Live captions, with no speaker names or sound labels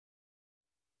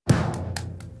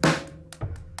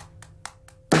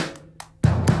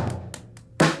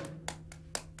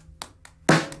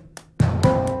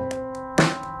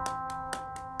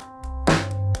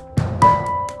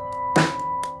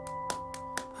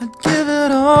I'd give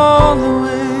it all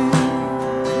away.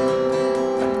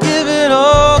 I'd give it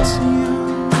all to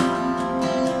you.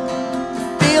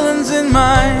 The feelings in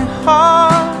my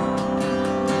heart,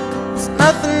 there's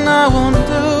nothing I won't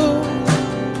do.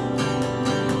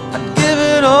 I'd give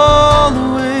it all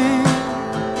away.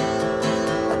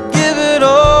 I'd give it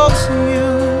all to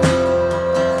you.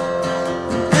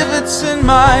 And if it's in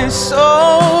my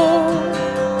soul,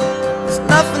 there's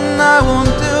nothing I won't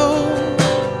do.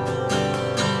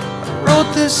 I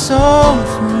wrote this song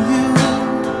for you.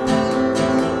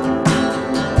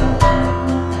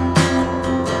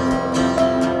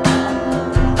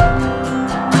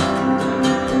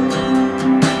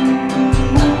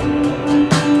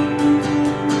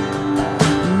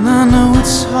 And I know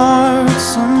it's hard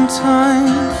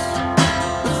sometimes,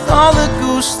 with all that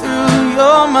goes through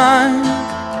your mind.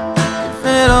 If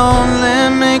it only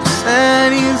makes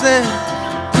it easy,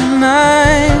 and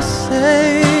I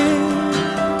say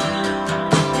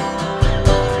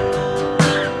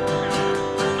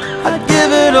I'd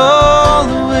give it all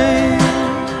away.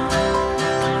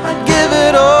 I'd give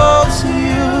it all to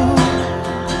you.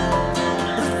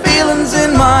 The feelings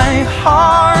in my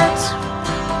heart,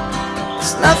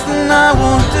 there's nothing I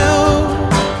won't do.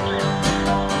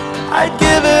 I'd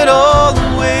give it all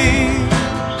away.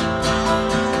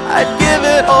 I'd give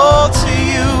it all to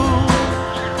you.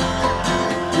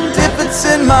 And if it's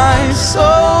in my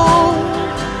soul,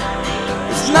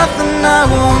 there's nothing I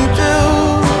won't do.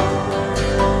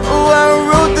 Oh, I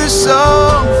wrote this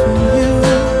song for you.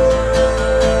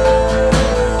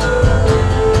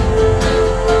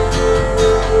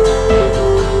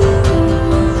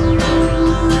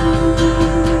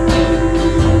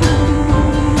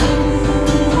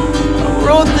 I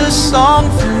wrote this song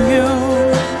for you.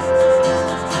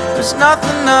 There's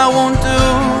nothing I won't do.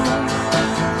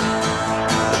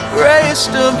 The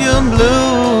grayest of your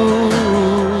blue,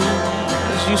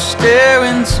 as you stare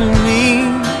into me,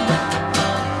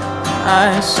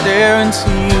 I stare into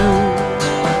you.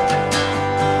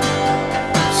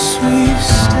 Sweet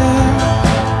stare,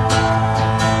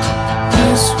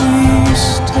 as we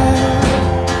stare,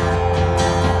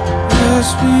 as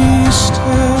we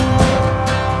stare,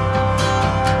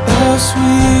 as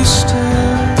we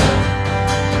stare,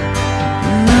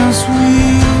 and as we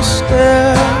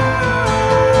stare,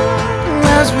 and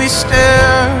as we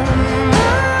stare,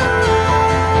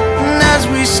 and as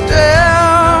we stare,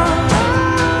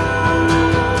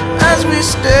 as we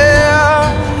stare,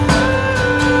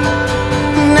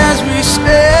 and as we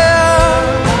stare,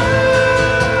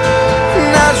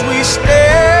 and as we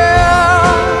stare,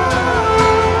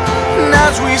 and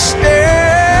as we stare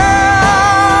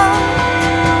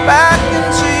back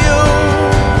into you,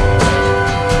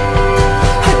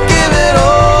 I'd give it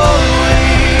all away.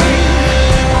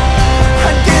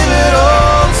 I'd give it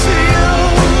all to you.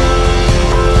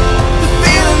 The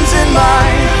feelings in my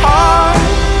heart,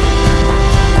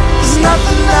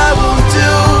 nothing I won't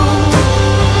do.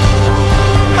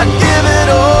 I'd give it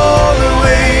all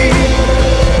away.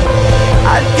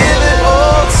 I'd give it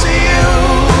all to you.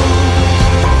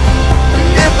 And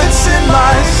if it's in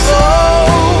my soul,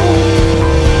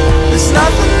 there's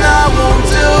nothing I won't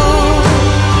do.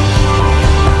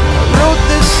 I wrote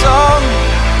this song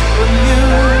for you.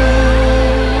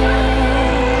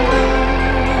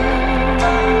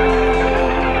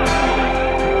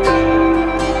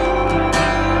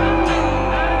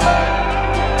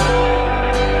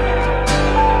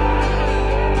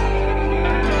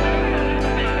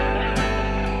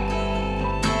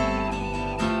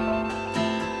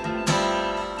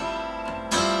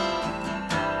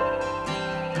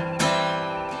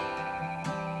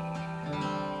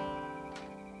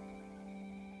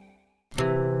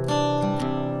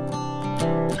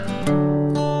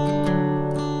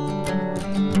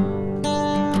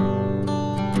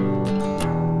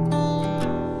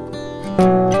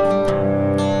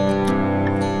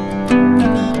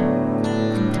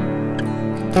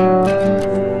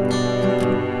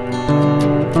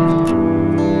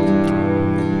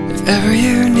 If ever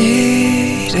you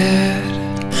needed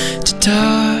to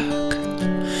talk,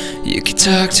 you could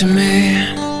talk to me.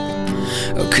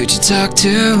 Or could you talk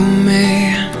to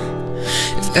me?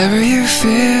 If ever you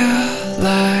feel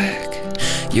like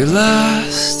you're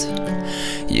lost,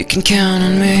 you can count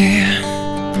on me.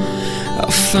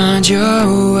 I'll find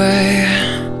your way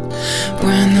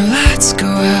when the lights go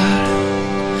out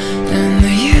in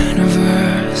the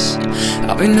universe.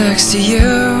 I'll be next to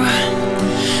you,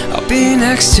 I'll be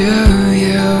next to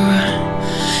you,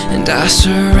 and I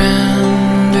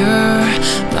surrender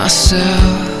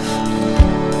myself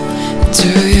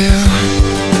to you.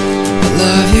 I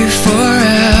love you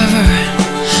forever,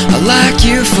 I like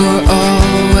you for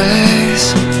always.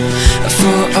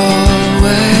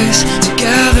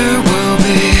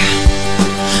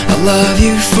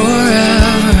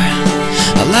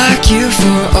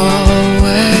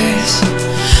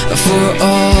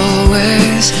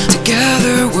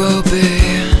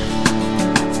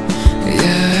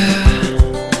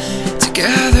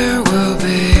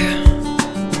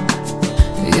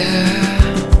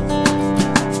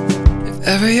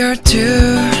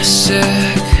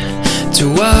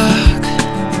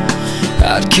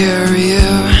 carry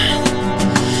you,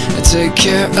 take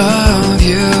care of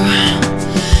you.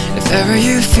 If ever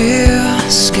you feel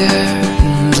scared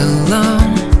and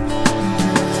alone,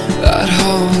 I'd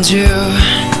hold you,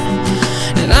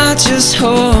 and I'd just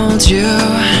hold you.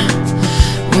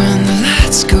 When the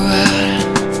lights go out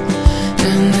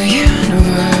in the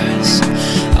universe,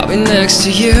 I'll be next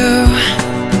to you,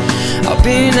 I'll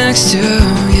be next to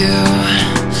you.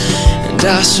 And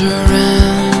I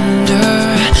surrender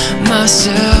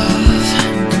myself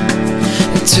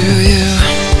to you.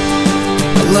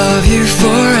 I love you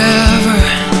forever,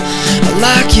 I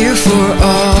like you for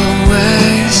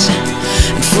always,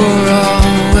 and for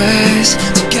always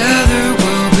together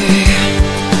we'll be.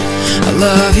 I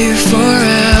love you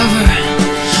forever,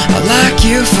 I like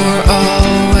you for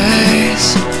always,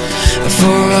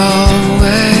 for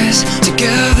always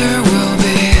together we'll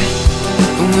be.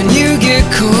 And when you get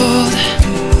cold,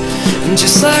 and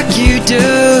just like you do,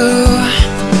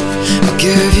 I'll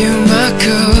give you my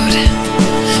coat,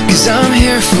 'cause I'm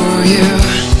here for you.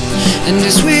 And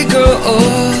as we grow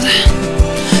old,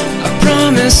 I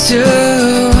promise to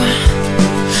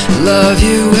love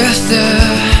you with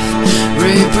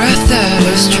every breath that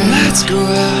is true. Lights go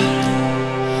out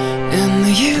in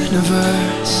the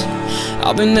universe,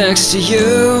 I'll be next to you,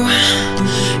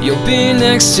 you'll be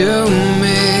next to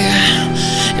me.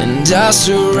 And I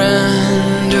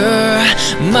surrender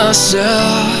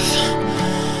myself,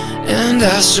 and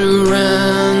I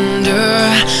surrender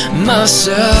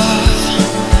myself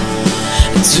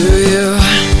to you.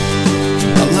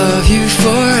 I love you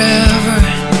forever,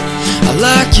 I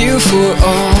like you for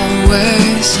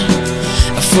always,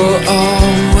 for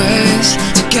always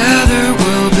together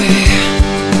we'll be.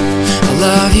 I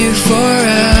love you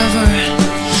forever,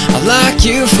 I like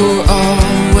you for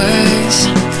always,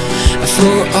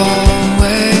 for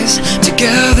always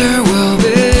together we'll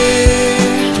be.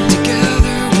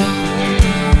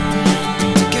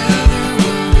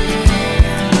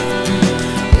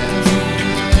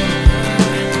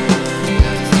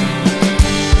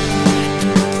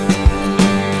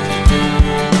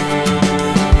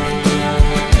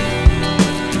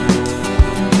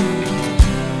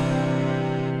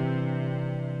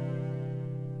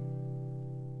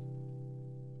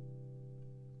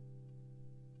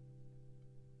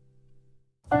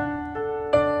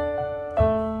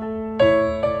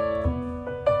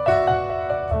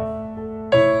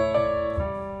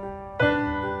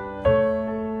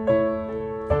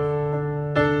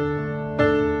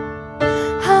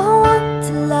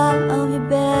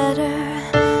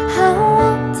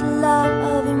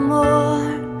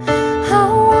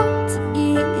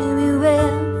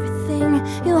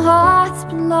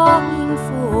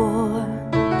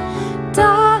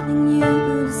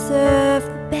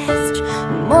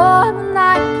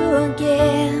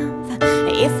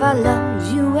 I loved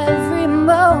you every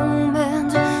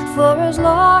moment for as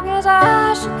long as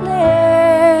I should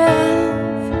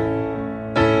live.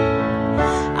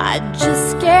 I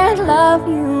just can't love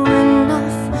you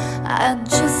enough, I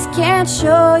just can't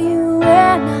show you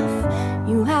enough.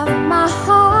 You have my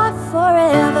heart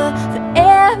forever,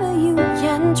 forever you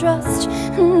can trust.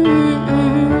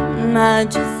 I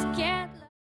just